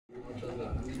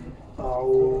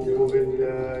أعوذ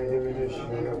بالله من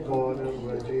الشيطان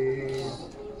الرجيم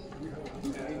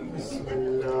بسم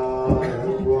الله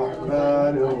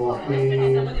الرحمن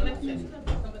الرحيم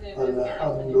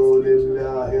الحمد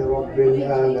لله رب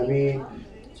العالمين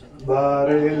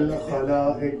بارئ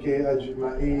الخلائق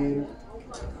أجمعين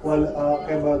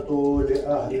والعاقبة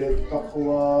لأهل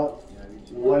التقوى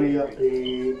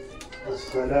واليقين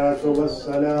الصلاة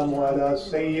والسلام على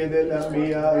سيد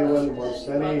الأنبياء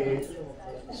والمرسلين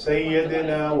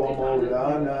سيدنا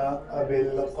ومولانا أبي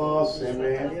القاسم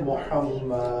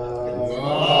محمد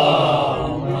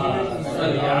اللهم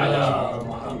صل على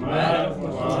محمد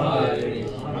وآل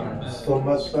محمد ثم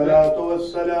الصلاة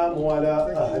والسلام على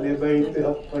أهل بيته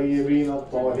الطيبين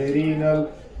الطاهرين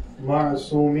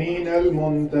المعصومين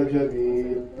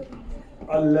المنتجبين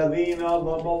الذين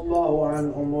ضم الله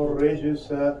عنهم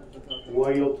الرجس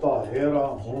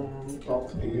ويطهرهم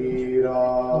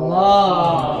تطهيرا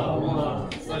اللهم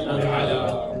صل على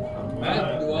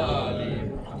محمد وآل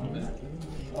محمد.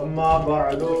 أما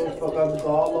بعد فقد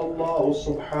قال الله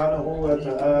سبحانه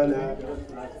وتعالى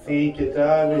في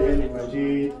كتابه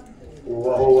المجيد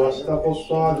وهو أصدق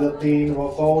الصادقين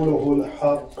وقوله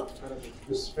الحق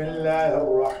بسم الله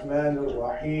الرحمن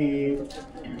الرحيم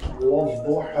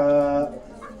والضحى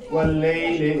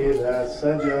والليل إذا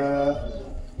سجى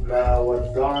ما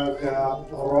ودعك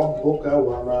ربك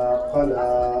وما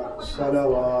قلى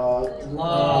صلوات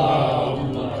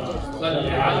اللهم صل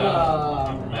على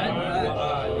محمد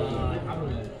وآل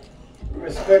محمد.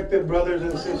 Respected brothers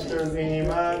and sisters in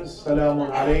Iman,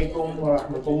 Assalamu alaikum wa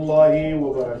rahmatullahi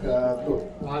wa barakatuh.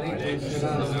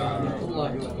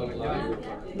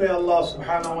 May Allah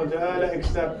subhanahu wa ta'ala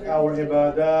accept our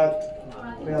ibadat.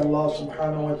 May Allah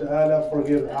subhanahu wa ta'ala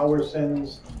forgive our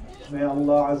sins. May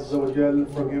Allah Azza wa Jal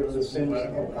forgive the sins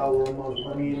of our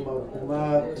Muslimin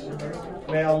Marhumat.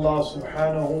 May Allah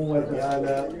subhanahu wa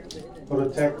ta'ala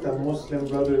protect the Muslim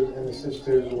brothers and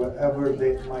sisters wherever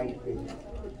they might be.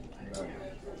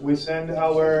 We send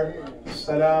our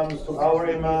salams to our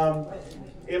Imam,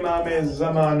 Imam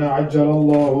al-Zaman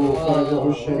Ajjalallahu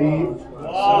Farajahu Sharif.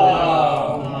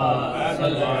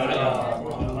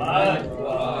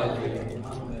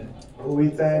 We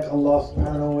thank Allah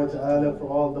subhanahu wa ta'ala for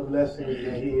all the blessings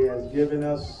that He has given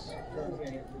us.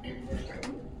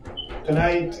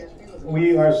 Tonight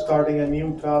we are starting a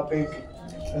new topic,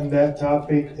 and that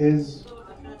topic is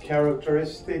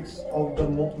characteristics of the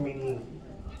mu'mineen.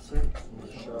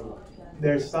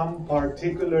 There's some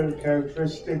particular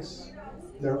characteristics,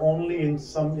 they're only in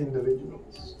some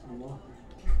individuals.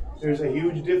 There's a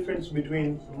huge difference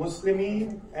between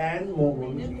Muslimin and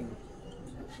Momin.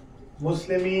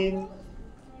 Muslimin,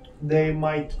 they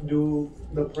might do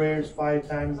the prayers 5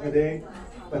 times a day,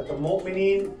 but the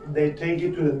Mu'mineen, they take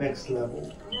it to the next level.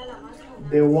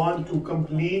 They want to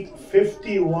complete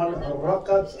 51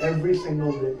 rakats every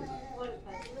single day.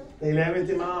 The 11th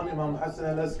Imam, Imam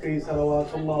Hassan al-Askari,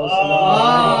 salawatullah wa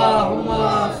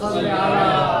Allahumma salli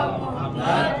ala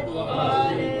Muhammad wa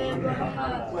ali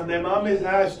Muhammad. When the Imam is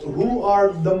asked, who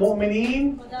are the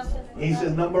Mu'mineen? He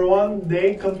says, number 1,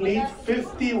 they complete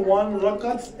 51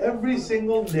 rakats every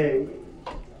single day.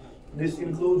 This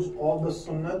includes all the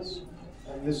sunnats,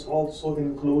 and this also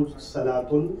includes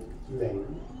Salatul Layl.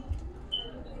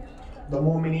 The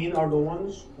Mu'mineen are the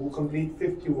ones who complete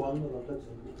 51 rakats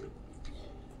every day.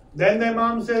 Then the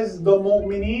Imam says, the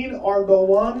Mu'mineen are the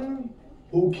one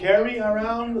who carry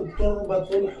around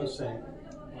Turbatul Hussain.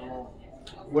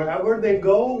 Wherever they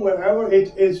go, wherever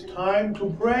it is time to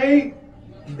pray,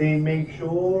 they make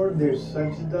sure their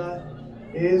sajda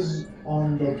is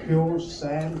on the pure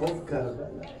sand of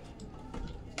Karbala.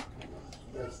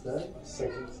 That's the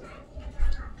second sign.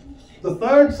 The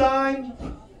third sign,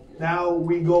 now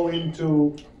we go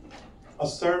into a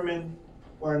sermon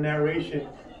or a narration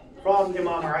from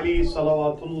Imam Ali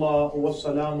salawatullah wa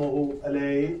salamuhu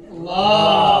alayhi.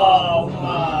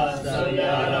 Allahumma salli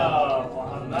ala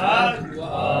Muhammad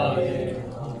wa ali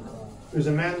Muhammad. There's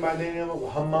a man by the name of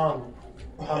Hammam.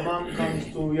 Hammam comes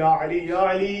to Ya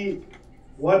Ali,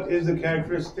 what is the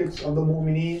characteristics of the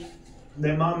Mu'mineen?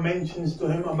 The Imam mentions to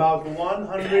him about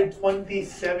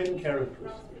 127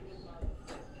 characteristics.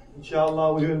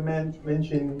 Inshallah, we will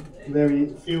mention very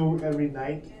few every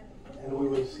night, and we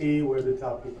will see where the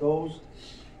topic goes.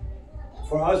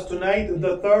 For us tonight,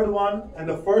 the third one and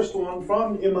the first one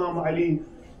from Imam Ali.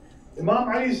 Imam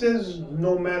Ali says,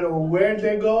 no matter where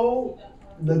they go,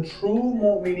 the true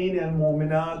Mu'mineen and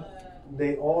Mu'minat,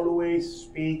 they always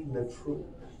speak the truth.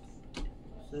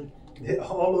 They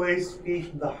always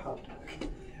speak the haqq.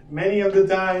 Many of the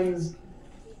times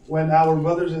when our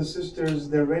brothers and sisters,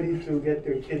 they're ready to get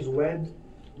their kids wed,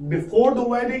 Before the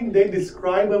wedding, they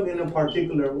describe him in a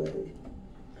particular way.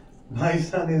 My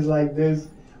son is like this,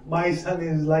 my son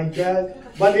is like that.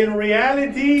 But in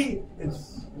reality,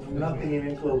 it's nothing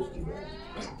even close to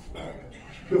that.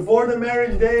 Before the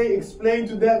marriage, they explain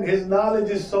to them his knowledge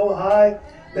is so high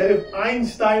that if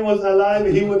Einstein was alive,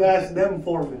 he would ask them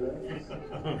formulas.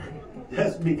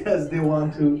 That's because they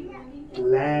want to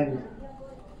land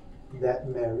that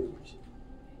marriage.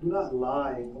 Do not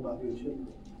lie about your children.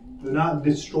 Do not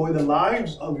destroy the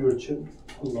lives of your children.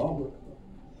 Allahu Akbar.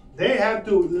 They have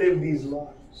to live these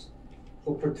lives.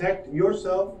 So protect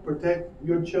yourself, protect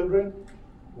your children.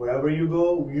 Wherever you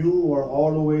go, you are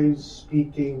always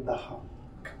speaking the haqq.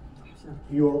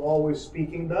 You are always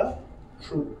speaking the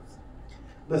truth.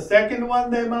 The second one,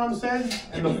 the Imam says,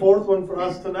 and the fourth one for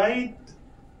us tonight,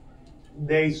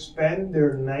 they spend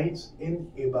their nights in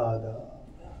ibadah.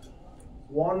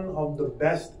 One of the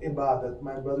best ibadat,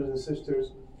 my brothers and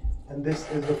sisters, and this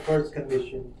is the first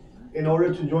condition. In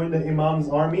order to join the Imam's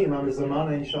army, Imam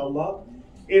Zamana, inshallah,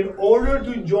 in order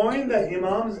to join the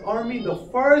Imam's army, the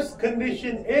first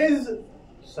condition is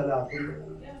Salatul.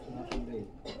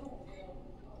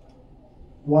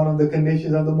 One of the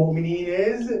conditions of the Mu'mineen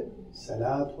is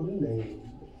Salatul Layl.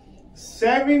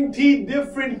 70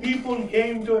 different people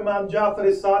came to Imam Jafar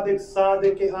as-Sadiq,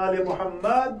 Sadiq Ali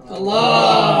Muhammad.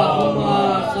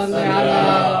 Allahumma salli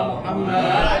ala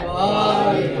Muhammad wa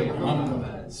ali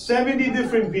Muhammad. 70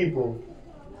 different people.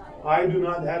 I do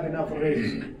not have enough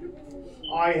risk.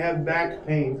 I have back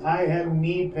pain. I have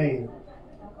knee pain.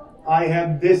 I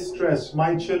have distress.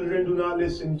 My children do not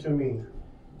listen to me.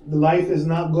 The life is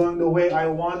not going the way I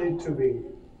want it to be.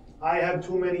 I have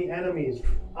too many enemies.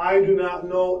 I do not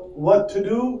know what to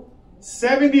do.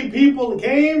 70 people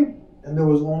came and there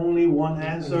was only one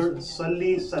answer.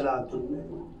 Salli Salatul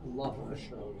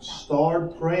Layl.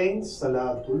 Start praying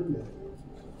Salatul Layl.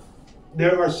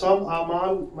 There are some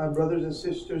amal, my brothers and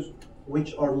sisters,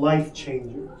 which are life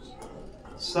changers.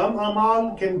 Some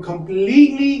amal can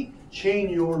completely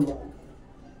change your life.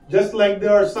 Just like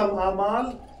there are some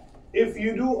amal, if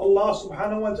you do, Allah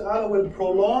subhanahu wa ta'ala will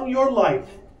prolong your life.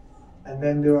 And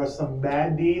then there are some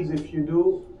bad deeds, if you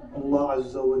do, Allah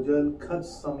Azza wa Jal cuts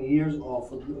some years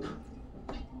off of you.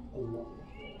 Allah.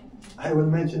 I will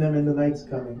mention them in the nights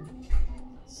coming.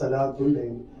 Salatul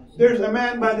Layl. There's a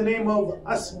man by the name of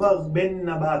Asbagh bin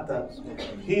Nabata.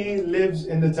 He lives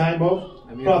in the time of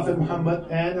Prophet Muhammad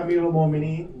and Amir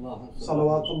al-Mu'mineen.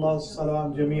 Salawatullah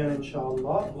salam jami'an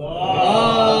inshallah.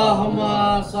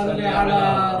 Allahumma salli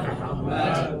ala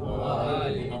Muhammad wa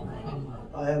ali Muhammad.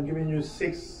 I have given you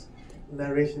 6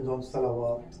 narrations on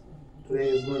salawat.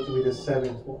 Today is going to be the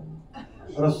 7th one.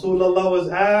 Rasulullah was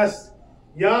asked,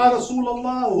 Ya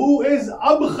Rasulullah, who is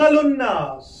Abkhalun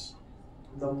Nas?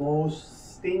 The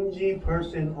most stingy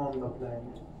person on the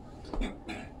planet.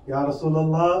 Ya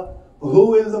Rasulullah,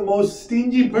 who is the most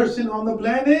stingy person on the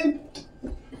planet?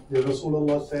 The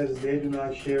Rasulullah says they do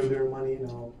not share their money.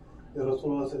 No. The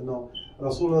Rasulullah says no.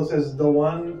 Rasulullah says the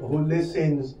one who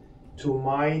listens to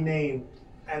my name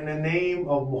and the name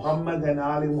of Muhammad and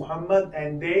Ali Muhammad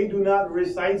and they do not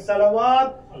recite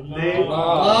salawat,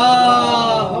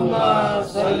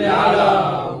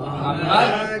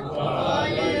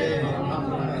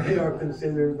 they are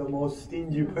considered the most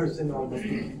stingy person on the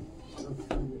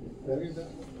planet.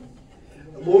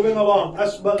 Moving along,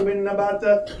 Asbagh bin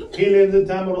Nabata, he lived in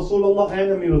the time of Rasulullah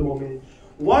and Amir al-Mu'mineen.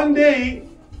 One day,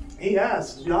 he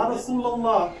asks, Ya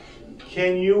Rasulullah,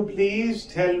 can you please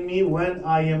tell me when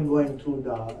I am going to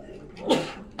die?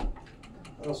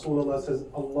 Rasulullah says,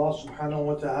 Allah subhanahu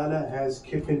wa ta'ala has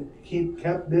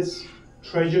kept this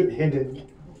treasure hidden.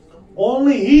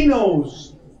 Only He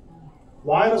knows.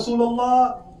 Why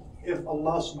Rasulullah? If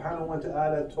Allah subhanahu wa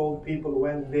ta'ala told people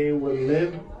when they will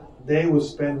live, they will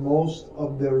spend most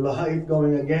of their life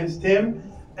going against Him,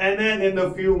 and then in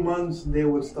a few months they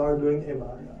would start doing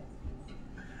ibadah.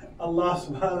 Allah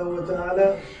subhanahu wa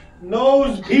ta'ala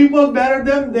knows people better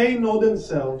than they know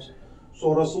themselves.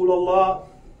 So Rasulullah,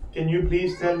 can you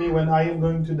please tell me when I am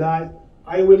going to die?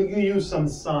 I will give you some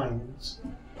signs.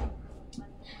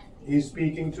 He's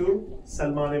speaking to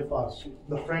Salman al-Farsi,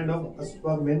 the friend of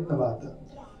Asbagh bin Nabata.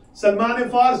 Salman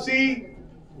al-Farsi,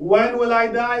 when will I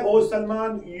die? Oh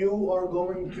Salman, you are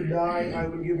going to die. I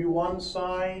will give you one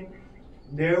sign.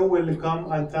 There will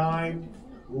come a time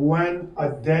when a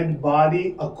dead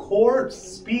body, a corpse,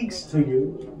 speaks to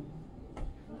you.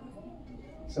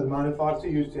 Salman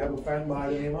al-Farsi used to have a friend by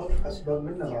the name of Asbagh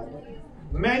bin Nabata.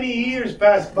 Many years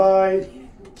pass by.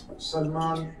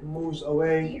 Salman moves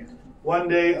away. One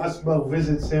day Asbagh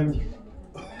visits him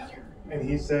and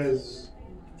he says,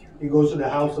 he goes to the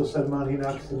house of Salman, he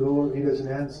knocks the door, he doesn't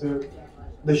answer.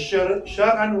 The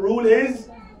Shar'an rule is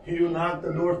you knock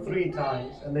the door 3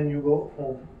 times and then you go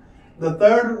home. The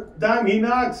third time he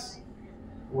knocks,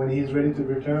 when he's ready to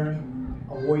return,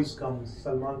 a voice comes.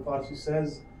 Salman Farsi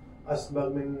says,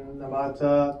 Asbag min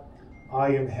nabata, I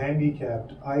am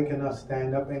handicapped. I cannot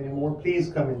stand up anymore.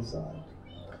 Please come inside.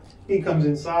 He comes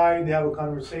inside, they have a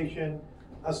conversation.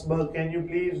 Asbag, can you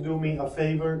please do me a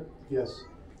favor? Yes.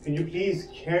 Can you please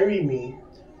carry me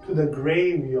to the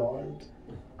graveyard?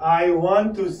 I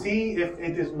want to see if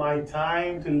it is my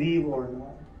time to leave or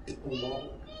not. Allah.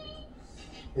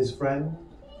 His friend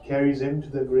carries him to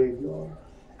the graveyard.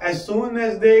 As soon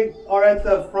as they are at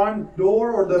the front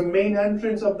door or the main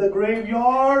entrance of the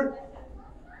graveyard,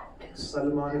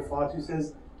 Salman al-Farsi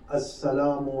says,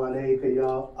 Assalamu alayka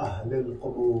ya ahlil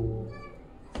qubur.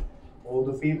 All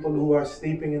the people who are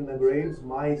sleeping in the graves,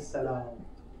 my salam.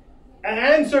 An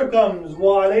answer comes,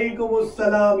 Wa alaykum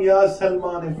as-salam ya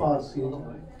Salman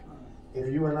al-Farsi. If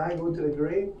you and I go to the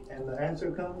grave and the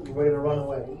answer comes, we're going to run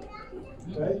away.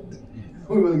 Right?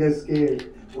 We will get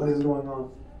scared. What is going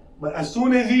on? But as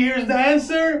soon as he hears the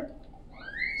answer,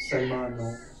 Salman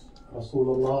knows.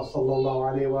 Rasulullah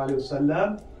sallallahu alayhi wa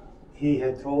sallam, he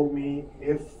had told me,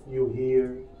 if you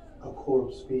hear a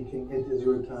corpse speaking, it is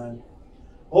your time.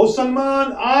 Oh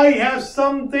Salman, I have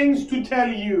some things to tell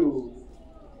you.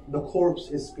 The corpse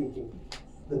is speaking.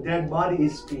 The dead body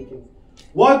is speaking.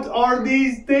 What are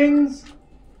these things?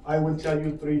 I will tell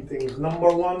you 3 things. Number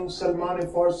 1, Salman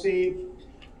al-Farsi,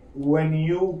 when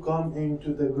you come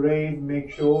into the grave,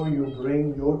 make sure you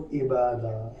bring your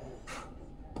ibadah.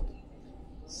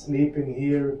 Sleeping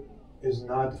here is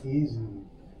not easy.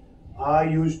 I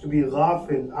used to be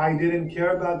ghafil. I didn't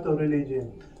care about the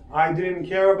religion. I didn't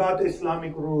care about the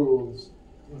Islamic rules.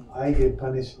 I get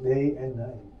punished day and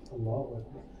night. Allahu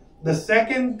Akbar. The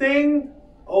second thing,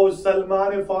 oh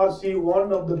Salman al-Farsi,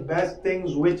 one of the best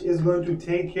things which is going to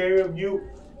take care of you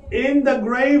in the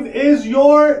grave is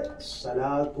your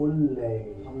Salatul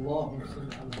Layl.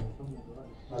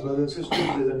 My brothers and sisters,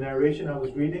 there's a narration I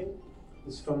was reading.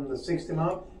 It's from the 6th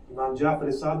Imam, Imam Jafar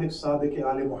as-Sadiq, Sadiq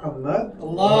Ali Muhammad.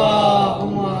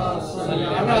 Allahumma salli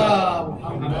ala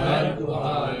Muhammad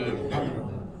wa ali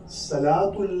Muhammad.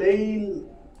 Salatul Layl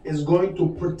is going to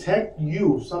protect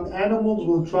you. Some animals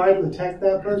will try to attack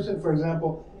that person. For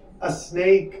example, a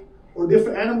snake or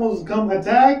different animals come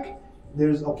attack.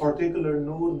 There's a particular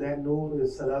nur, that nur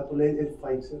is Salatul Layl, it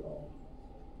fights it all.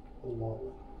 Allah.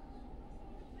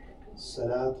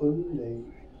 Salatul Layl.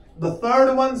 The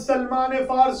third one, Salman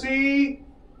al-Farsi,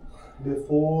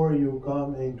 before you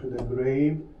come into the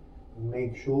grave,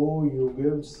 make sure you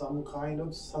give some kind of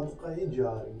sadaqah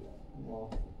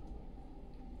jariyah.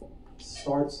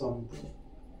 Start something.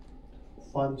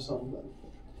 Fund something.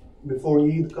 Before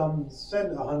Eid comes,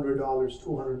 send $100,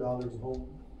 $200 home.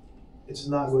 It's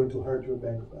not going to hurt your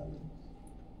bank balance.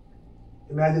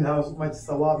 Imagine how much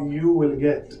sawab you will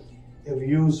get if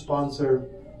you sponsor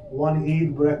one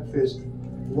Eid breakfast,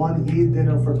 one Eid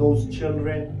dinner for those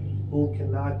children who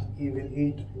cannot even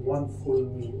eat one full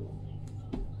meal.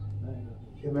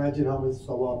 Imagine how much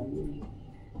sawab you will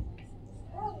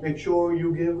get. Make sure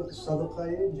you give sadaqah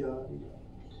jariyah.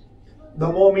 The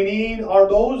Momineen are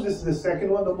those, this is the second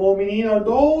one, the Momineen are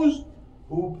those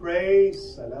who pray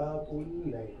Salatul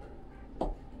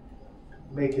Layl.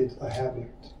 Make it a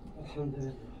habit.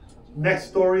 Next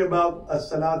story about a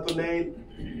Salatul Layl.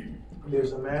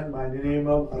 There's a man by the name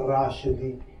of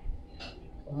Rashidi,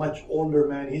 a much older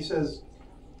man. He says,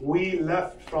 we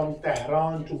left from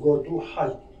Tehran to go to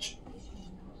Hajj.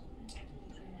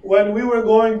 When we were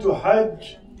going to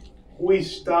Hajj, we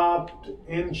stopped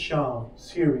in Sham,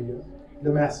 Syria,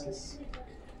 Damascus.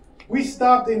 We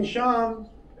stopped in Sham.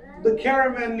 The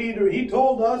caravan leader, he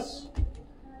told us,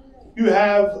 you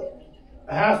have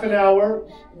half an hour,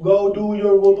 go do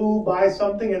your wudu, buy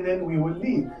something, and then we will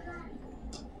leave.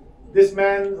 This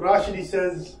man, Rashidi,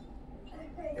 says,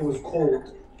 it was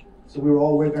cold. So we were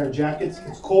all wearing our jackets.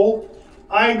 It's cold.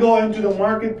 I go into the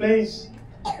marketplace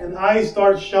and I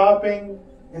start shopping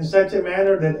in such a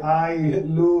manner that I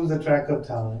lose the track of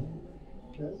time.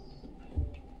 Yes.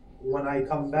 When I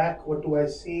come back, what do I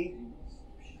see?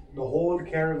 The whole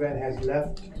caravan has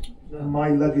left. My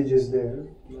luggage is there.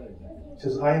 He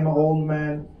says, I am an old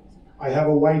man. I have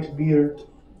a white beard.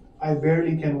 I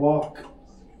barely can walk.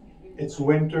 It's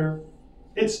winter.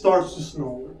 It starts to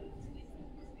snow.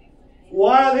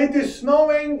 While it is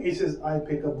snowing, he says, I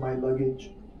pick up my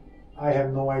luggage. I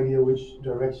have no idea which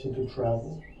direction to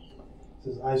travel. He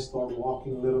says, I start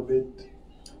walking a little bit.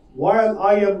 While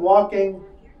I am walking,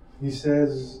 he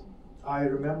says, I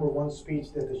remember one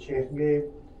speech that the Sheikh gave.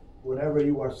 Whenever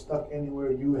you are stuck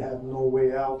anywhere, you have no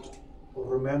way out.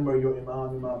 Remember your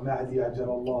Imam, Imam Mahdi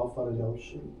Ajalallah Farajahu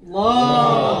Sharif.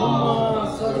 اللهم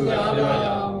صل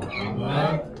على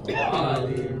محمد.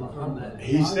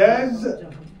 He says,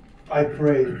 I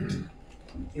prayed.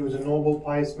 He was a noble,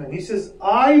 pious man. He says,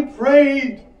 I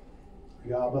prayed.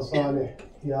 Ya Aba Salih,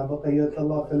 Ya Baqiyat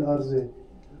Allah fil arzi.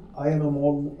 I'm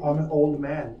an old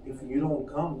man. If you don't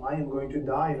come, I am going to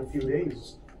die in a few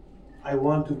days. I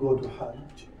want to go to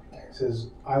Hajj. He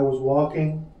says, I was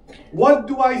walking. What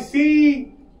do I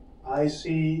see? I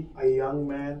see a young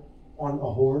man on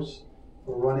a horse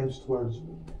running towards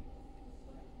me.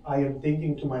 I am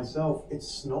thinking to myself, it's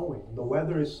snowing. The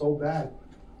weather is so bad.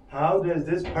 How does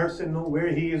this person know where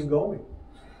he is going?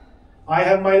 I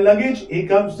have my luggage. He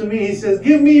comes to me. He says,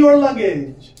 give me your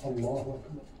luggage. Allahu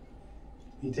Akbar.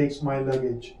 He takes my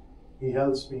luggage. He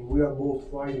helps me. We are both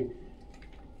riding.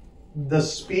 The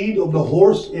speed of the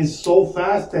horse is so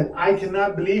fast that I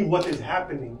cannot believe what is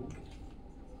happening.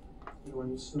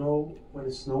 When it snows,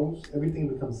 everything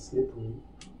becomes slippery,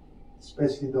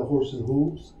 especially the horse's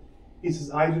hooves. He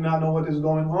says, I do not know what is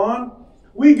going on.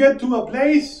 We get to a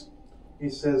place. He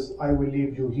says, I will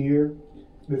leave you here.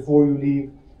 Before you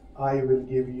leave, I will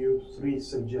give you 3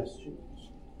 suggestions.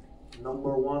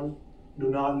 Number 1, do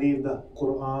not leave the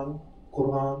Quran.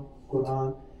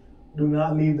 Do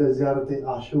not leave the Ziyarat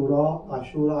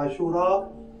Ashura.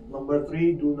 Number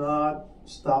 3, do not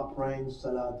stop praying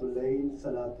Salatul Layl.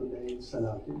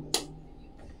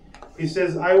 He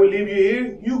says, I will leave you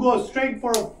here. You go straight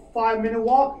for a 5-minute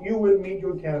walk. You will meet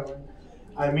your caravan.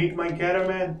 I meet my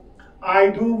caravan. I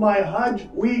do my Hajj.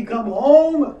 We come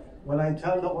home. When I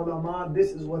tell the ulama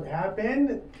this is what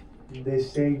happened, they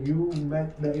say, you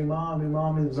met the Imam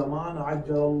al-Zaman,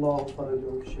 Ajjalallahu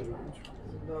Farajahu Sharif.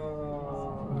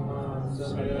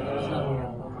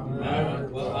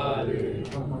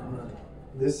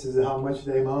 This is how much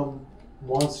the Imam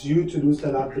wants you to do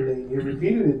Salatul Layl. He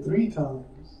repeated it 3 times.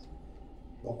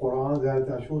 The Quran, Ziyarat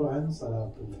Ashura, and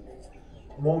Salatul Layl.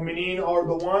 Momineen are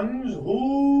the ones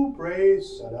who pray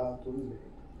Salatul Layl.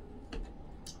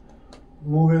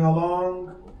 Moving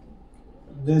along,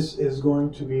 this is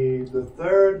going to be the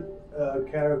 3rd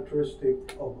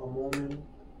characteristic of a Momin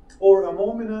or a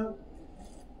Momina.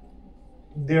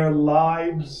 Their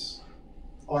lives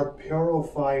are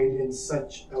purified in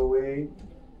such a way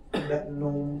that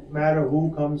no matter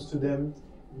who comes to them,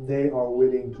 they are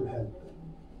willing to help them.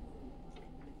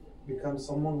 Become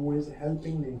someone who is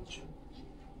helping nature.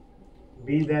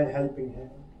 Be that helping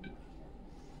hand.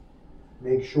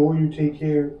 Make sure you take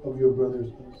care of your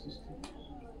brothers and sisters.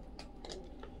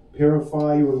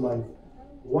 Purify your life.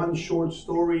 One short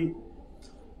story.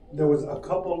 There was a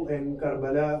couple in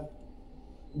Karbala.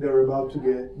 They were about to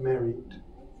get married.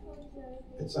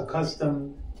 It's a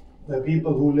custom that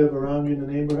people who live around you in the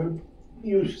neighborhood,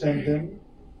 you send them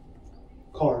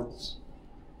cards.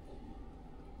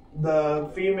 The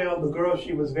female, the girl,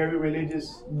 she was very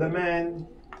religious. The man,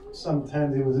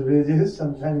 sometimes he was religious,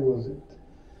 sometimes he wasn't.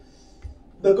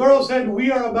 The girl said,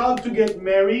 we are about to get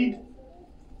married.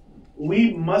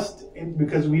 We must,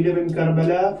 because we live in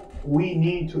Karbala, we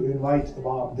need to invite Abu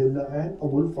Abdullah and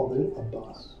Abu al-Fadl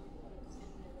Abbas.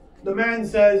 The man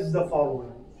says the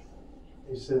following.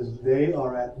 He says, they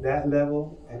are at that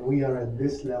level and we are at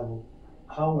this level.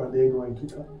 How are they going to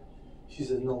come? She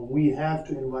says, no, we have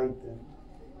to invite them.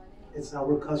 It's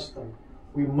our custom.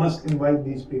 We must invite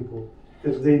these people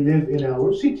because they live in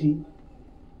our city.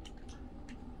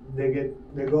 They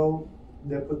go,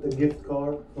 they put the gift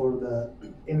card or the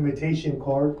invitation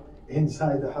card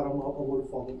inside the Haram of Abu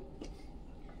al-Fadl.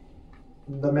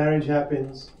 The marriage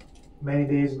happens, many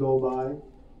days go by,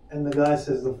 and the guy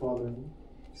says the following.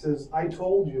 He says, I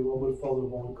told you Abu al-Fadl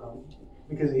won't come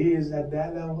because he is at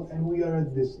that level and we are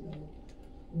at this level.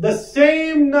 The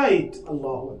same night,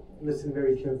 Allah, listen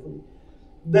very carefully.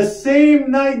 The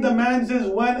same night the man says,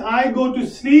 when I go to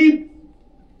sleep,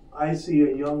 I see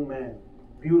a young man,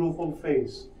 beautiful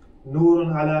face,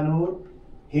 Nurun ala Nur.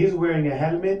 He's wearing a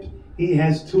helmet. He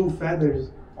has 2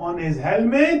 feathers on his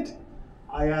helmet.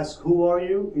 I ask, who are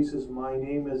you? He says, my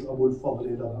name is Abu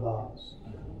al-Fadl Abbas.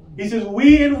 He says,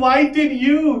 we invited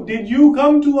you. Did you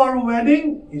come to our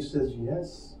wedding? He says,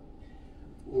 yes.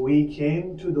 We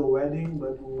came to the wedding,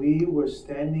 but we were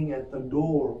standing at the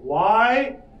door.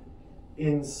 Why?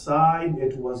 Inside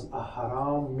it was a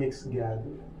haram mixed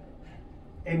gathering.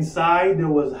 Inside there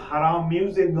was haram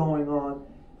music going on.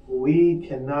 We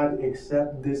cannot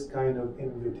accept this kind of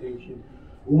invitation.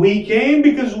 We came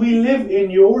because we live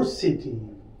in your city.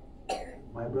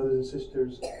 My brothers and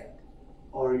sisters,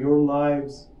 are your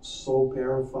lives so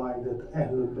purified that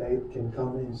Ahlul Bayt can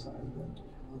come inside them?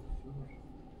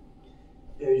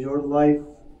 Is your life,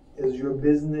 is your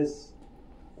business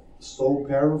so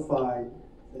purified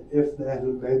that if the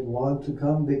Ahlul Bayt want to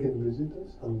come, they can visit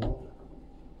us. Allah.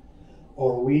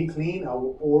 Or we clean,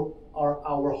 or are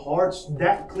our hearts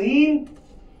that clean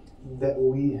that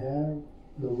we have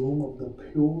the room of the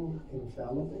pure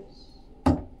infallibles?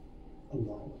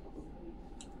 Allah.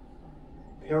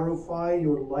 Purify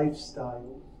your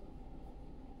lifestyle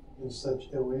in such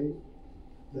a way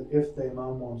that if the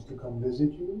Imam wants to come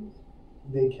visit you,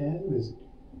 they can visit you.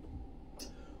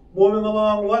 Moving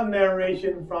along, one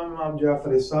narration from Imam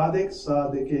Jafar Sadiq,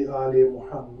 Sadiq Ali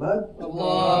Muhammad.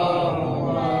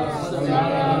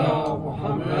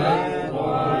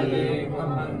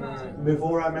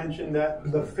 Before I mention that,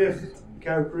 the fifth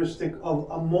characteristic of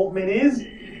a mu'min is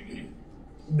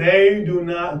they do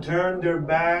not turn their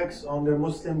backs on their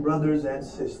Muslim brothers and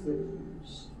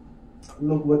sisters.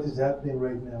 Look what is happening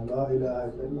right now. La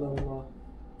ilaha illallah.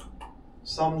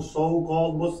 Some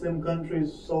so-called Muslim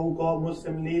countries, so-called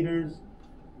Muslim leaders,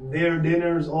 their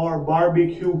dinners are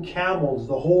barbecue camels,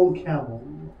 the whole camel.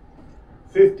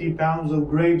 50 pounds of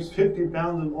grapes, 50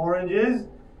 pounds of oranges,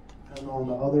 and on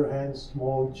the other hand,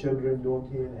 small children don't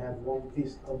even have one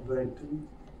piece of bread to eat.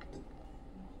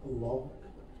 Allah.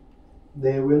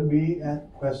 There will be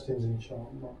questions,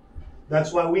 inshallah.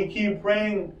 That's why we keep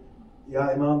praying, Ya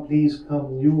Imam, please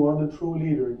come. You are the true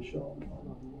leader, inshallah.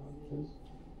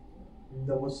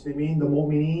 The Muslimin, the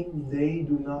Momin, they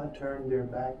do not turn their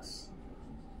backs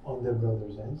on their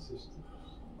brothers and sisters.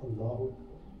 Allahu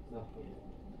Akbar.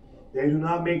 They do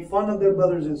not make fun of their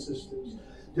brothers and sisters.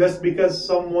 Just because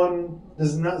someone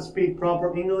does not speak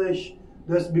proper English,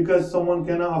 just because someone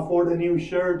cannot afford a new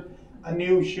shirt, a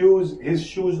new shoes, his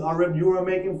shoes are ripped, you are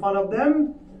making fun of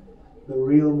them. The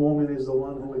real Momin is the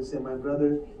one who would say, my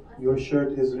brother, your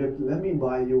shirt is ripped, let me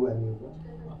buy you a new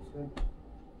one.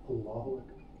 Allahu Akbar.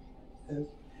 Yes.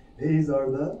 These are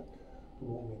the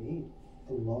Mu'mineen.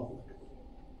 Allahu Akbar.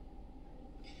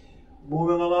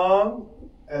 Moving along,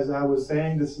 as I was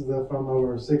saying, this is from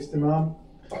our sixth Imam,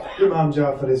 Imam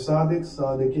Jafar Sadiq,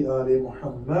 Sadiq Ali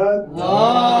Muhammad.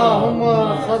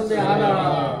 Allahumma salli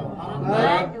ala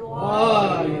Muhammad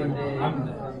wa ali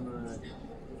Muhammad.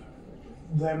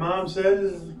 The Imam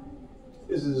says,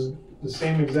 this is the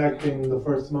same exact thing the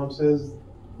first Imam says,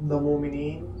 the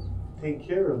Mu'mineen take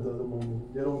care of the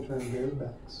Mu'mineen. They don't turn their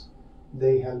backs.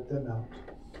 They help them out.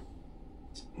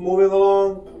 Moving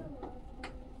along,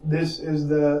 this is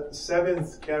the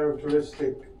seventh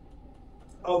characteristic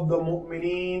of the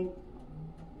Mu'mineen.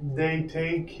 They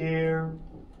take care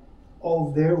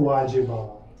of their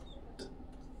wajibat.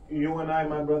 You and I,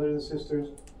 my brothers and sisters,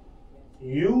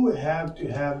 you have to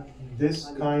have this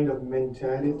kind of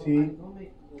mentality,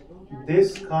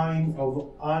 this kind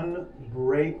of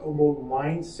unbreakable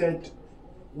mindset.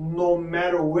 No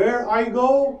matter where I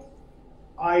go,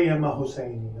 I am a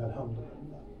Husseini, alhamdulillah.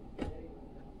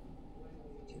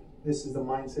 This is the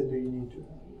mindset that you need to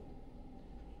have.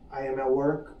 I am at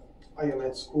work, I am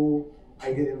at school,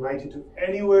 I get invited to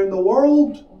anywhere in the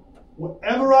world,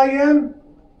 wherever I am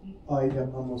a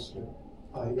Muslim,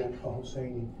 I am a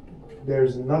Husseini.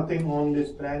 There's nothing on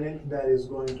this planet that is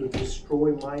going to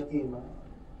destroy my iman.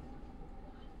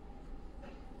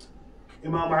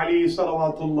 Imam Ali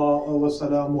salawatullah wa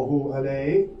salamuhu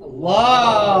alayhi.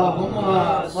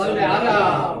 Allahumma salli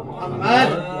ala Muhammad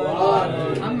wa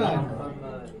ali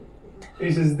Muhammad.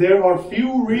 He says there are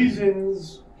few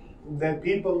reasons that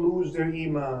people lose their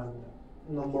iman.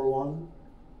 Number one,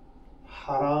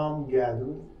 haram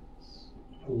gatherings.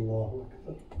 Allahu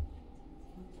Akbar.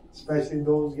 Especially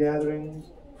those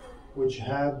gatherings which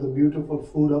have the beautiful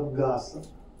food of gossip.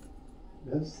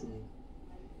 Yes?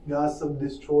 Gossip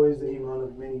destroys the iman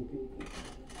of many people.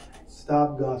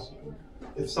 Stop gossiping.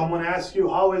 If someone asks you,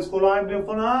 how is Fulan ibn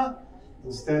Fulan?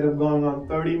 Instead of going on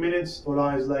 30 minutes,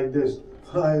 Fulan is like this,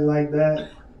 Fulan is like that.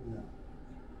 No.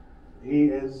 He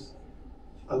is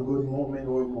a good mu'min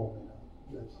or mu'min.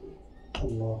 That's it.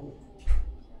 Allah.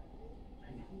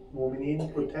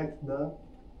 Mu'mineen protect the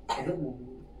other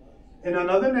mu'min. In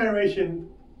another narration,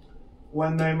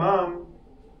 when the Imam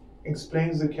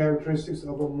explains the characteristics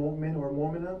of a mu'min or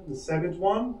mu'minah, the seventh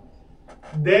one,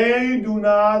 they do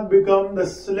not become the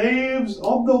slaves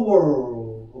of the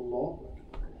world. Allah.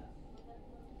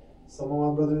 Some of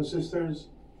our brothers and sisters,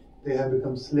 they have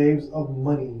become slaves of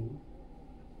money,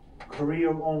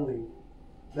 career only.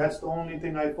 That's the only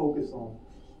thing I focus on.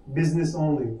 Business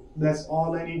only. That's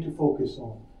all I need to focus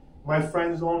on. My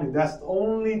friends only. That's the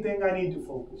only thing I need to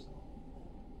focus on.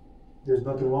 There's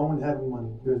nothing wrong with having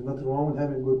money. There's nothing wrong with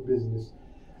having good business.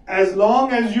 As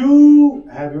long as you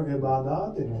have your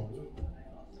ibadat in order.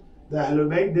 The Ahlul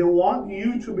Bayt, they want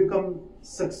you to become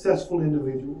successful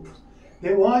individuals.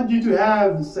 They want you to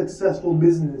have successful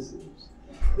businesses.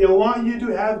 They want you to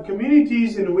have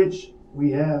communities in which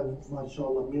we have,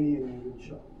 mashallah, millionaires,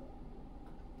 inshallah.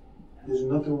 There's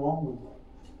nothing wrong with that.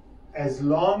 As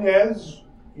long as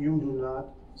you do not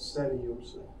sell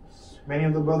yourself. Many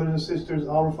of the brothers and sisters,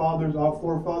 our fathers, our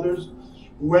forefathers,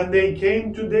 when they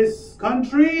came to this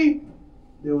country,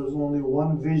 there was only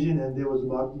one vision, and there was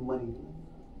about money.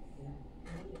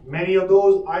 Many of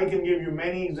those, I can give you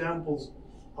many examples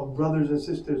of brothers and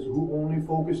sisters who only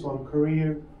focused on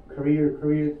career,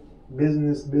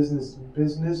 business.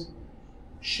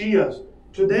 Shias.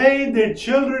 Today, their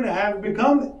children have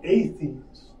become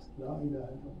atheists.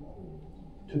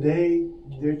 Today,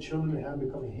 their children have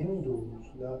become Hindus.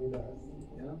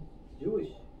 Yeah, Jewish.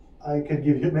 I could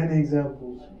give you many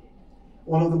examples.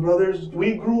 One of the brothers,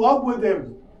 we grew up with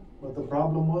him. But the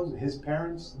problem was, his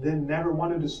parents, they never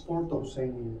wanted to support the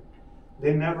Husseini.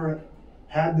 They never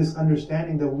had this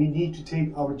understanding that we need to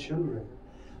take our children.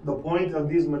 The point of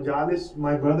these majalis,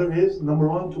 my brother, is number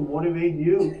one, to motivate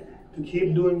you to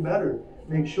keep doing better.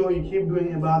 Make sure you keep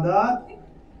doing ibadat.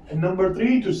 And number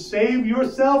three, to save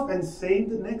yourself and save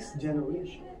the next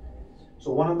generation.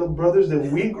 So one of the brothers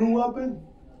that we grew up with,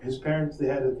 his parents, they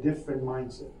had a different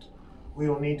mindset. We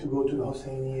don't need to go to the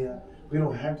Husseiniya. We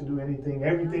don't have to do anything.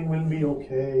 Everything will be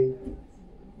okay.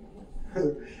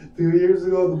 2 years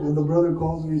ago, the brother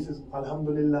calls me. He says,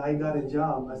 Alhamdulillah, I got a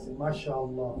job. I said,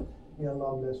 MashaAllah. May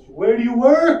Allah bless you. Where do you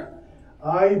work?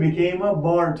 I became a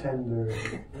bartender.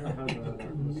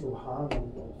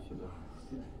 Subhanallah.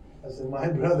 I said, my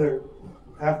brother,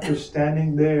 after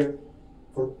standing there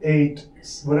for 8,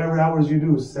 whatever hours you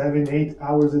do, 7, 8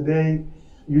 hours a day,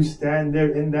 you stand there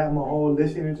in that mahal,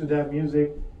 listening to that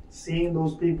music, seeing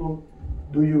those people,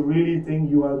 do you really think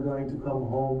you are going to come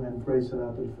home and pray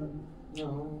Salat al-Fajr?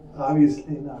 No.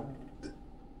 Obviously not.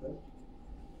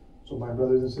 So my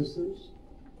brothers and sisters,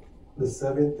 the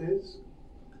seventh is,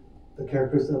 the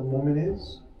characteristic of Momin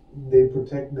is, they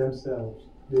protect themselves.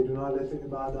 They do not let the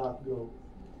ibadat go.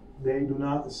 They do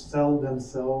not sell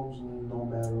themselves no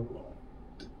matter what.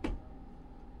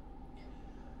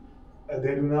 And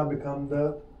they do not become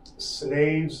the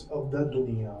slaves of the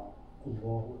dunya.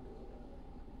 Allahu.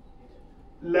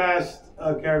 Last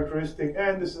characteristic,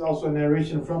 and this is also a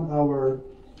narration from our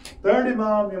third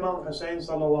Imam, Imam Hussein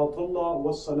salawatullah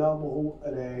wa salamuhu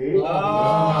alayhi.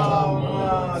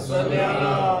 Allahumma salli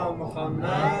ala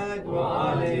Muhammad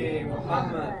wa ali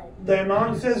Muhammad. The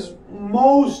Imam says,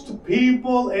 most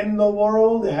people in the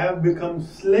world have become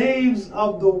slaves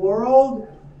of the world.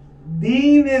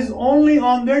 Deen is only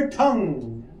on their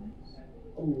tongue.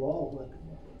 Allahu Akbar.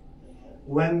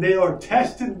 When they are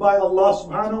tested by Allah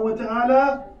subhanahu wa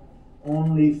ta'ala,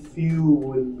 only few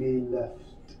will be left.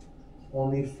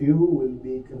 Only few will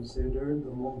be considered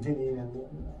the mu'mineen and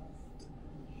mu'minat.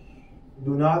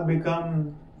 Do not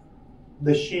become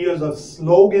the Shias of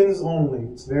slogans only.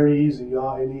 It's very easy. Ya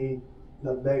Ali,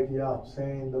 Labbaik Ya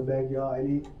Hussein, Labbaik Ya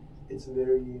Ali. It's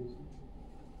very easy.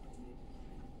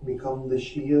 Become the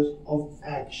Shias of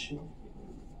action.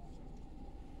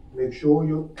 Make sure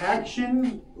your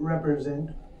actions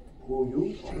represent who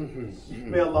you are.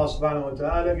 May Allah subhanahu wa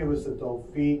ta'ala give us the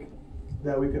tawfiq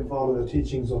that we can follow the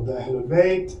teachings of the Ahlul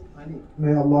Bayt.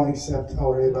 May Allah accept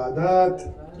our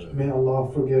ibadat. May Allah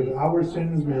forgive our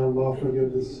sins. May Allah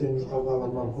forgive the sins of our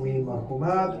marhumeen,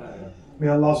 marhumat. May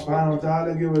Allah subhanahu wa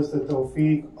ta'ala give us the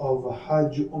tawfiq of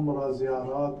Hajj, Umrah,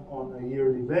 Ziyarat on a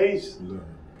yearly basis.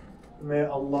 May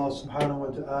Allah subhanahu wa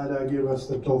ta'ala give us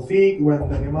the tawfiq. When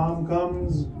the Imam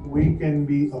comes, we can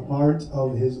be a part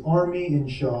of his army,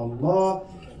 inshallah.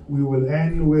 We will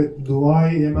end with Dua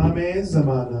Imam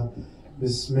Zamana.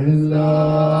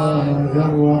 Bismillah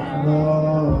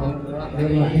ar-Rahman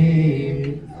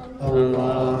ar-Rahim.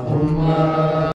 Allahumma